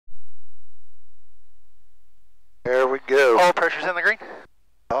we go. Oil pressure's in the green.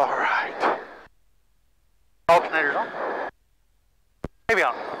 All right. Alternators on. Maybe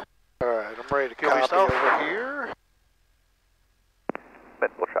on. All right, I'm ready to Feel copy yourself. over here.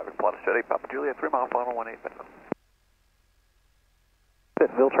 Bentonville traffic, Pilatus Jet 8, Papa Juliet, 3 mile final 18 Bentonville.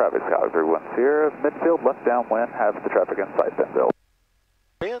 Bentonville traffic, Sky 31 Sierra, midfield, left downwind, have the traffic in sight, Bentonville.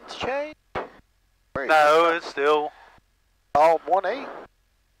 Winds change? No, it's still all 1-8.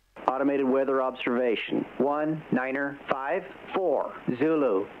 Automated weather observation. 1-9-5-4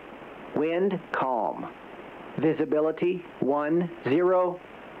 Zulu. Wind calm. Visibility 10.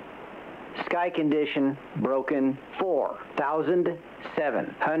 Sky condition broken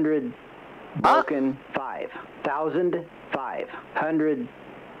 4,700. Broken 5,500.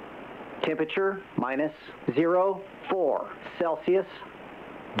 Temperature -0.4 Celsius.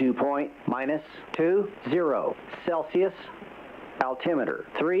 Dew point -20 Celsius. Altimeter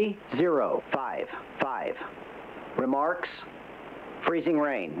 3055. Remarks: freezing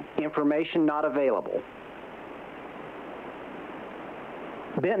rain. Information not available.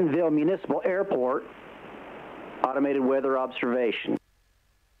 Bentonville Municipal Airport. Automated weather observation.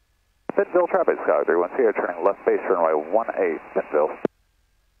 Bentonville traffic, Sky 31 Sierra, turning left base runway 18 Bentonville.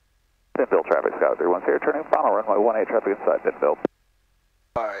 Bentonville traffic, Sky 31 Sierra, turning final runway 18 traffic inside Bentonville.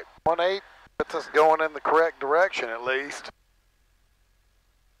 All right, 1-8 gets us going in the correct direction at least.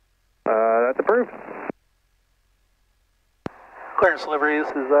 That's approved. clearance delivery.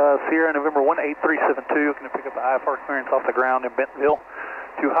 This is Sierra November 18372. Going to pick up the IFR clearance off the ground in Bentonville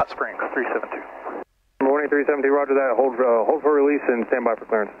to Hot Springs 372. 18372, roger that. Hold for release and stand by for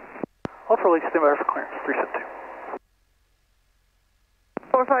clearance. Hold for release, stand by for clearance 372.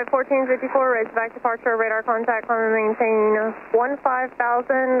 Foreflight 1454, raise back departure, radar contact, climb and maintain 15,000,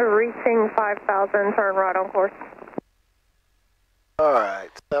 reaching 5,000, turn right on course. Alright,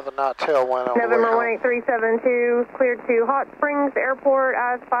 7 knot tailwind on November the way 18372, cleared to Hot Springs Airport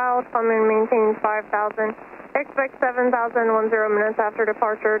as filed, climb and maintain 5,000. Expect 7,010 minutes after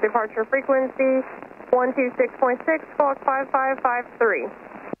departure. Departure frequency 126.6, clock 5553.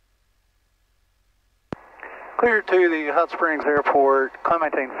 Cleared to the Hot Springs Airport, climb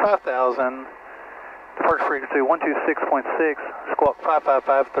maintain 5,000, departure frequency 126.6, squawk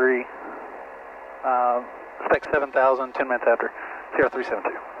 5553, expect 7,000, 10 minutes after, Sierra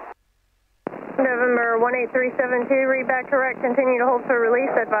 372. November 18372, read back correct, continue to hold for release,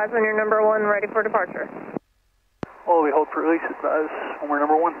 advise when you're number 1, ready for departure. Oh, we hold for release, advise when we're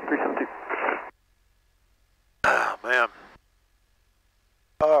number 1, 372. Oh, man.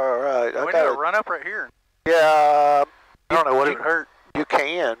 Alright, We need to run up right here. Yeah, I don't know what it would hurt. you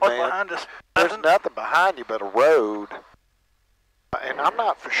can, What's man. behind us? There's nothing behind you but a road. And I'm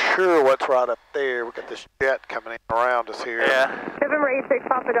not for sure what's right up there. We got this jet coming in around us here. Yeah. November 86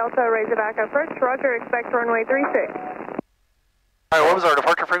 Papa Delta, raise it back approach, roger, expect runway 36. Alright, what was our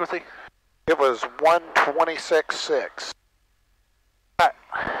departure frequency? It was 126.6. Alright.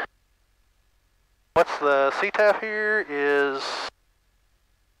 What's the CTAF here is...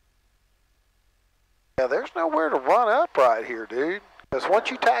 Yeah, there's nowhere to run up right here, dude. Because once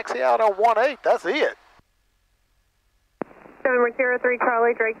you taxi out on 18, that's it. November 03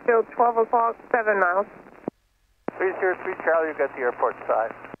 Charlie, Drakesfield, 12 o'clock, 7 miles. 303 Charlie, you got the airport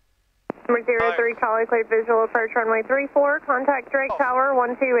side. November 03 Charlie, cleared visual approach runway 34, contact Drake Tower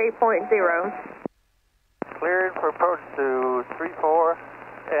 128.0. Cleared for approach to 34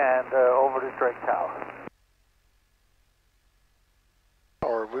 and over to Drake Tower.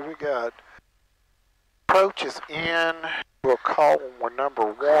 Or we got approach is in. We'll call when we're number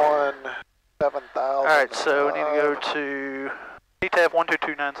 1, 7,000. Alright, so we need to go to CTAF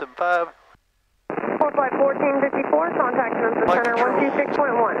 122975. Foreflight 1454, contact Memphis Flight Center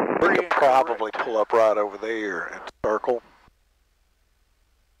control. 126.1. We could probably pull up right over there and circle.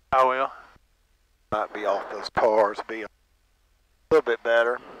 I will. Might be off those cars, be a little bit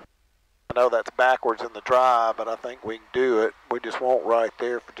better. I know that's backwards in the drive, but I think we can do it. We just won't right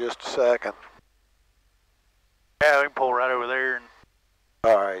there for just a second. Yeah, we can pull right over there. And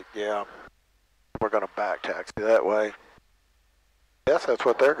Alright, yeah. We're going to back taxi that way. Guess that's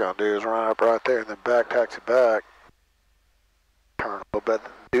what they're going to do is run up right there and then back taxi back. Turn a little bit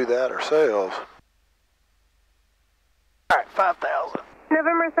and do that ourselves. alright, 5,000.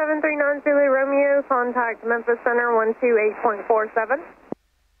 November 739 Zulu Romeo, contact Memphis Center 128.47.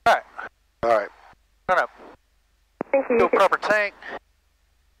 Alright, Alright. run up. Thank you. Go proper tank.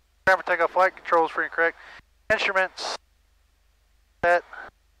 Camera takeoff, flight controls free and correct. Instruments. Set.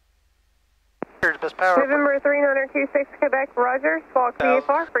 Here's best power. November 3926 Quebec, roger. Squawk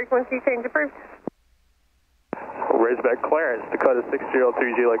VFR, frequency change approved. Razorback clearance, Dakota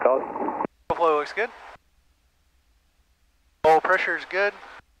 6030 Lake Austin. Flow looks good. Oil pressure is good.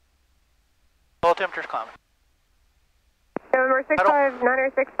 Oil temperature's climbing. November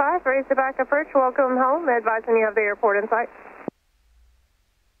 659065, raise the back approach, welcome home, advising you have the airport in sight.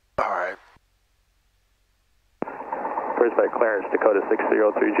 Alright. First back clearance, Dakota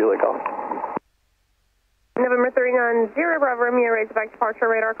 603, Julie Golf. November 390, Bravo Romeo, raise the back departure,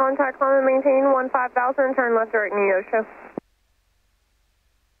 radar contact, climb and maintain 15,000, turn left direct Neosho.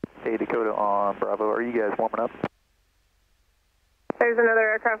 Hey, Dakota on Bravo, are you guys warming up? There's another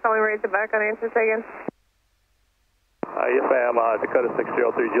aircraft calling, raise the back, unanswered, say again. Yes, ma'am. Dakota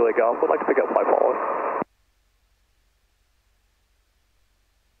 603, Julie Golf. Would like to pick up flight following.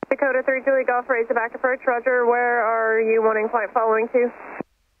 Dakota 3, Julie Golf, raise the back approach. Roger, where are you wanting flight following to?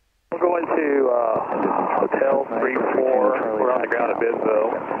 We're going to Hotel 34. We're on the ground at Bidsville.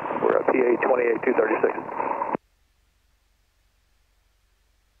 We're at PA 28236.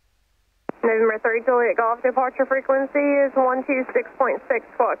 November 3, Juliet Golf, departure frequency is 126.6,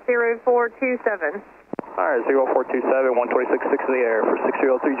 squawk 0427. Alright, 0427, 126.6 in the air for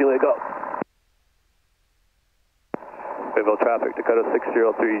 603 Juliet Golf. Bidsville traffic, Dakota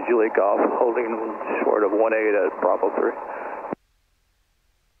 603 Juliet Golf, holding short of 18 at Bravo 3.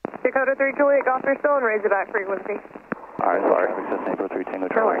 Dakota 3, Juliet Golf, you're still on raise the back frequency. Alright, sorry. Cessna 3 Tango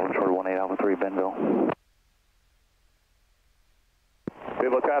Charlie, holding short of 18 Alpha 3, Benville.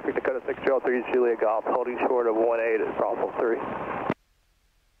 Bidsville traffic, Dakota 603 Juliet Golf, holding short of 18 at Bravo 3.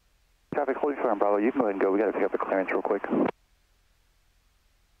 Traffic holding short on Bravo, you can go ahead and go. We got to pick up the clearance real quick.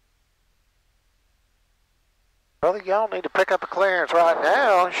 Brother, y'all need to pick up a clearance right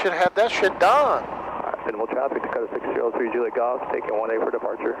now. You should have that shit done. Alright, Bidsville traffic, Dakota 603 Juliet Golf, taking 18 for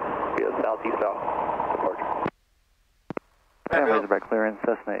departure via southeast south departure. And Razorback clearance,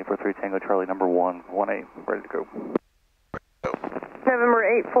 Cessna 843 Tango Charlie, number 118, ready to go. November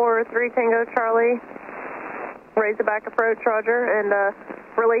 843 Tango Charlie, raise the back approach, roger, and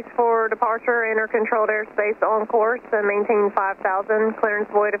release for departure, enter controlled airspace on course, and maintain 5,000, clearance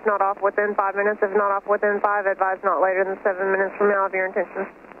void if not off within 5 minutes, if not off within 5, advise not later than 7 minutes from now of your intentions.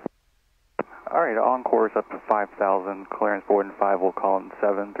 Alright, on course up to 5,000, clearance void in 5, we'll call in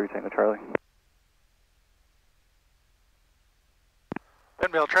 7, 3 Tango Charlie.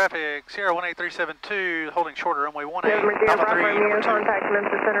 Benville traffic, Sierra 18372, holding shorter, runway 18. November 0, Bravo Romeo, contact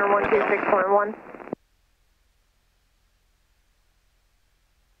Memphis Center 126.1.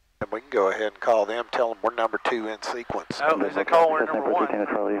 And we can go ahead and call them, tell them we're number 2 in sequence. Oh, there's a call, we're number 1. Tango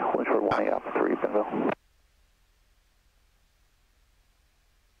Charlie, holding short of 18 Alpha 3, Benville.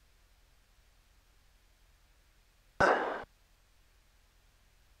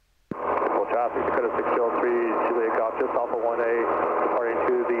 Traffic, Dakota 603, Juliet Golf, just off of 1A, departing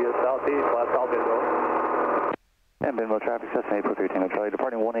to the southeast, last out Benville. And Benville traffic, Cessna 843 Tango Charlie,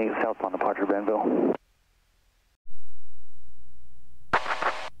 departing 18 southbound departure Benville.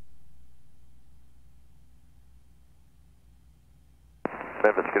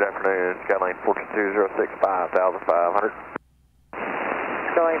 Memphis, good afternoon, Skyline 4206, 5,500.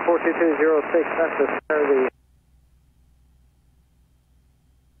 Skyline 42206, Memphis, the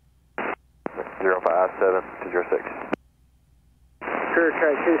 057 to 06. Spirit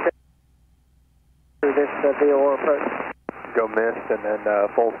track 27 through this VOR approach. Go mist and then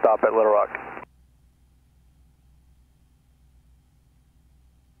full stop at Little Rock.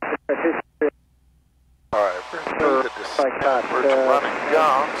 Alright, we're running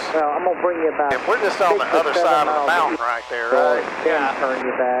guns. Well, I'm going to bring you about. And we're just on the other side of the mountain right there, right? Yeah. Turn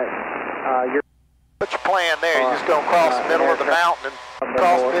you back. You're What's your plan there? You're just going to cross the middle of the mountain and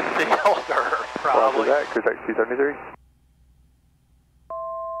cross midfield, or probably? That, cruise taxi 273.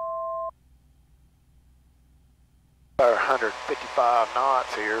 About 155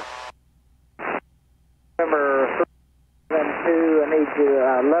 knots here. Number 372, I need you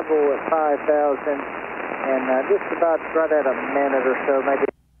level at 5,000 and just about right at a minute or so, maybe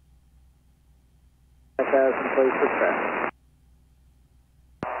 5,000, please, for traffic.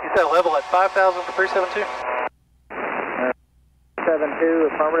 You said level at 5,000 for 372? 72,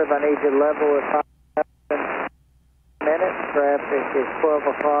 affirmative, I need you level at 5,000 minutes. Traffic is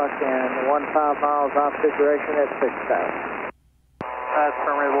 12 o'clock and 15 miles opposite direction at 6,000. That's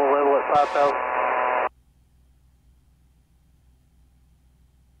affirmative, we'll level at 5,000.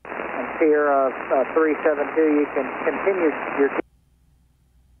 And Sierra 372, you can continue your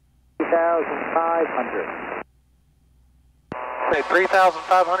 2,500. Say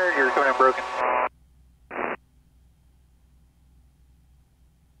 3,500, you're coming in broken.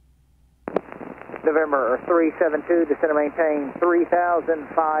 November 372, descend and maintain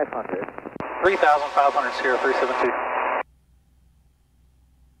 3,500. 3,500, Sierra 372.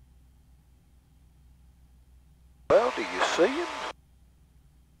 Well, Do you see him?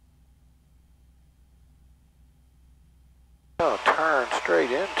 Gonna turn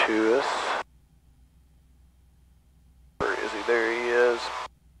straight into us. Where is he? There he is.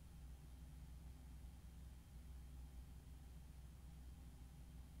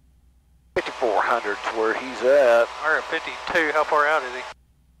 5400's where he's at. We're at 52. How far out is he?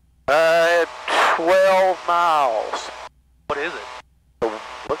 At 12 miles. What is it? So,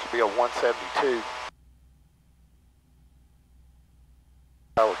 looks to be a 172.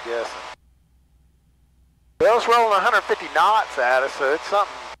 I would guess. Well, it's rolling 150 knots at us, so it's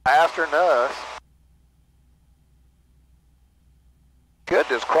something faster than us. Could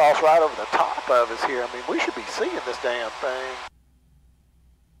just cross right over the top of us here. I mean, we should be seeing this damn thing.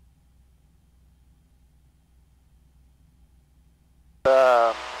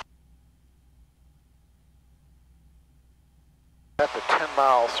 At the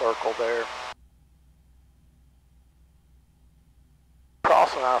 10-mile circle there.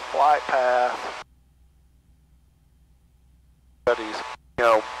 Crossing our flight path. But he's,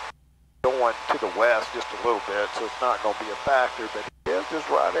 going to the west just a little bit, so it's not going to be a factor, but he is just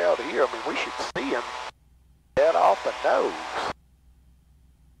right out here. I mean, we should see him dead off the nose.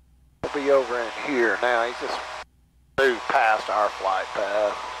 He'll be over in here now. He's just moved past our flight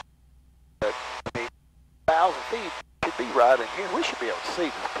path. But, I mean, 1,000 feet should be right in here. We should be able to see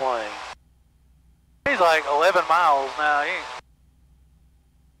this plane. He's like 11 miles now.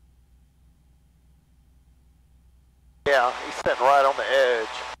 Yeah, he's sitting right on the edge.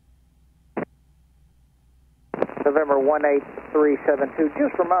 November 18372.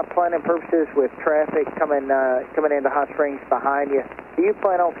 Just for my planning purposes, with traffic coming into Hot Springs behind you, do you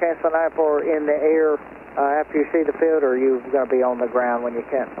plan on canceling out or in the air after you see the field, or are you going to be on the ground when you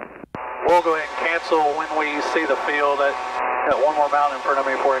cancel? We'll go ahead and cancel when we see the field. Got one more mountain in front of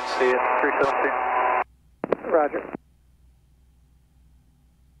me before I can see it. 372. Roger.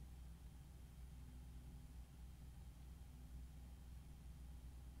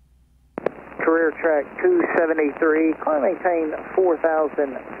 Career track 273, climb maintain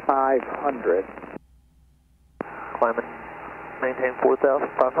 4,500. Climb and maintain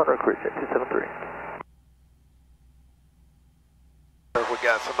 4,500, career track 273. We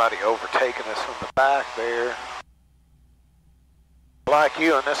got somebody overtaking us from the back there. Like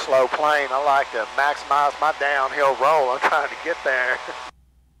you in this slow plane, I like to maximize my downhill roll. I'm trying to get there.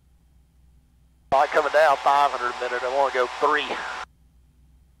 I like coming down 500 a minute. I want to go 3.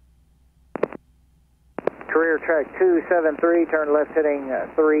 Career track 273, turn left heading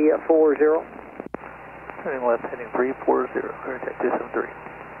 340. Turning left heading 340, career track 273.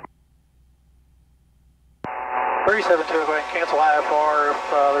 372, go ahead and cancel IFR if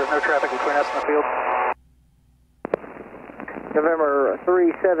there's no traffic between us and the field. November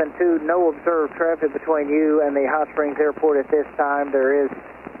 372, no observed traffic between you and the Hot Springs Airport at this time. There is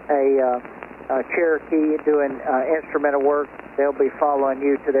a Cherokee doing instrumental work. They'll be following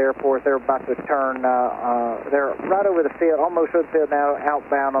you to the airport. They're about to turn, they're right over the field, almost over the field now,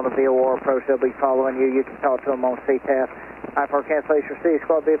 outbound on the VOR approach. They'll be following you. You can talk to them on CTAF. IFR cancellation received,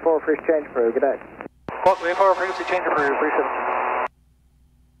 squad B4 for exchange crew. Good day. Squad B4 frequency change approved, 372.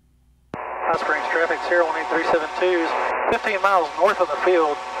 Hot Springs traffic 018-372 is 15 miles north of the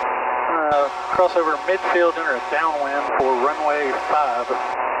field. Cross over midfield, enter a downwind for runway 5,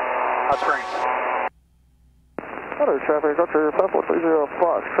 Hot Springs. Hello, traffic, Dr. 5430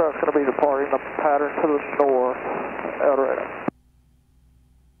 Foxtrot's going to be departing the pattern to the north. Eldorado.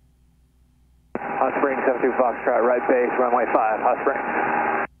 Hot Springs 72 Foxtrot, right base, runway 5, Hot Springs.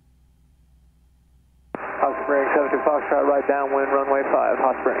 Hot Springs 72 Foxtrot, right downwind, runway 5,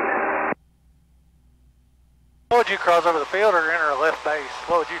 Hot Springs. What would you cross over the field or enter a left base?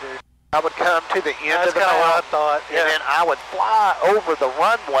 What would you do? I would come to the end of the mountain. That's kind of what I thought. And then I would fly over the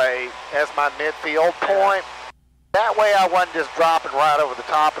runway as my midfield point. That way I wasn't just dropping right over the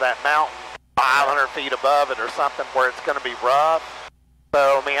top of that mountain 500 feet above it or something where it's going to be rough.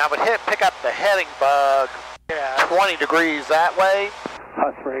 So, I mean, I would pick up the heading bug 20 degrees that way.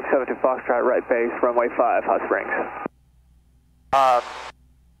 Hot Springs 72 Foxtrot, right base, runway 5, Hot Springs. I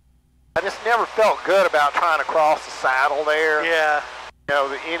just never felt good about trying to cross the saddle there. Yeah. You know,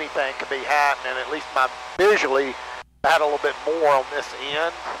 that anything could be happening. At least visually, I had a little bit more on this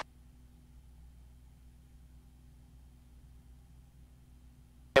end.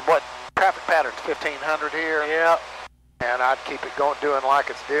 And what traffic pattern's 1500 here? Yeah. And I'd keep it going, doing like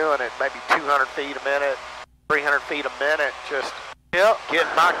it's doing at maybe 200 feet a minute, 300 feet a minute, just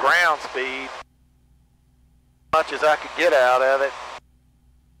getting my ground speed as much as I could get out of it.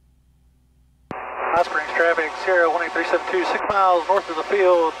 Hot Springs traffic 018-372, 6 miles north of the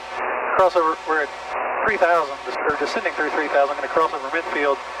field. crossover, we're at 3,000, or descending through 3,000, going to cross over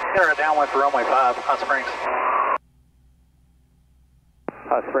midfield, enter a downwind for runway 5, Hot Springs.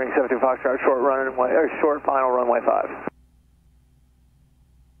 Hot Springs, 72 Foxtrot, short final runway 5.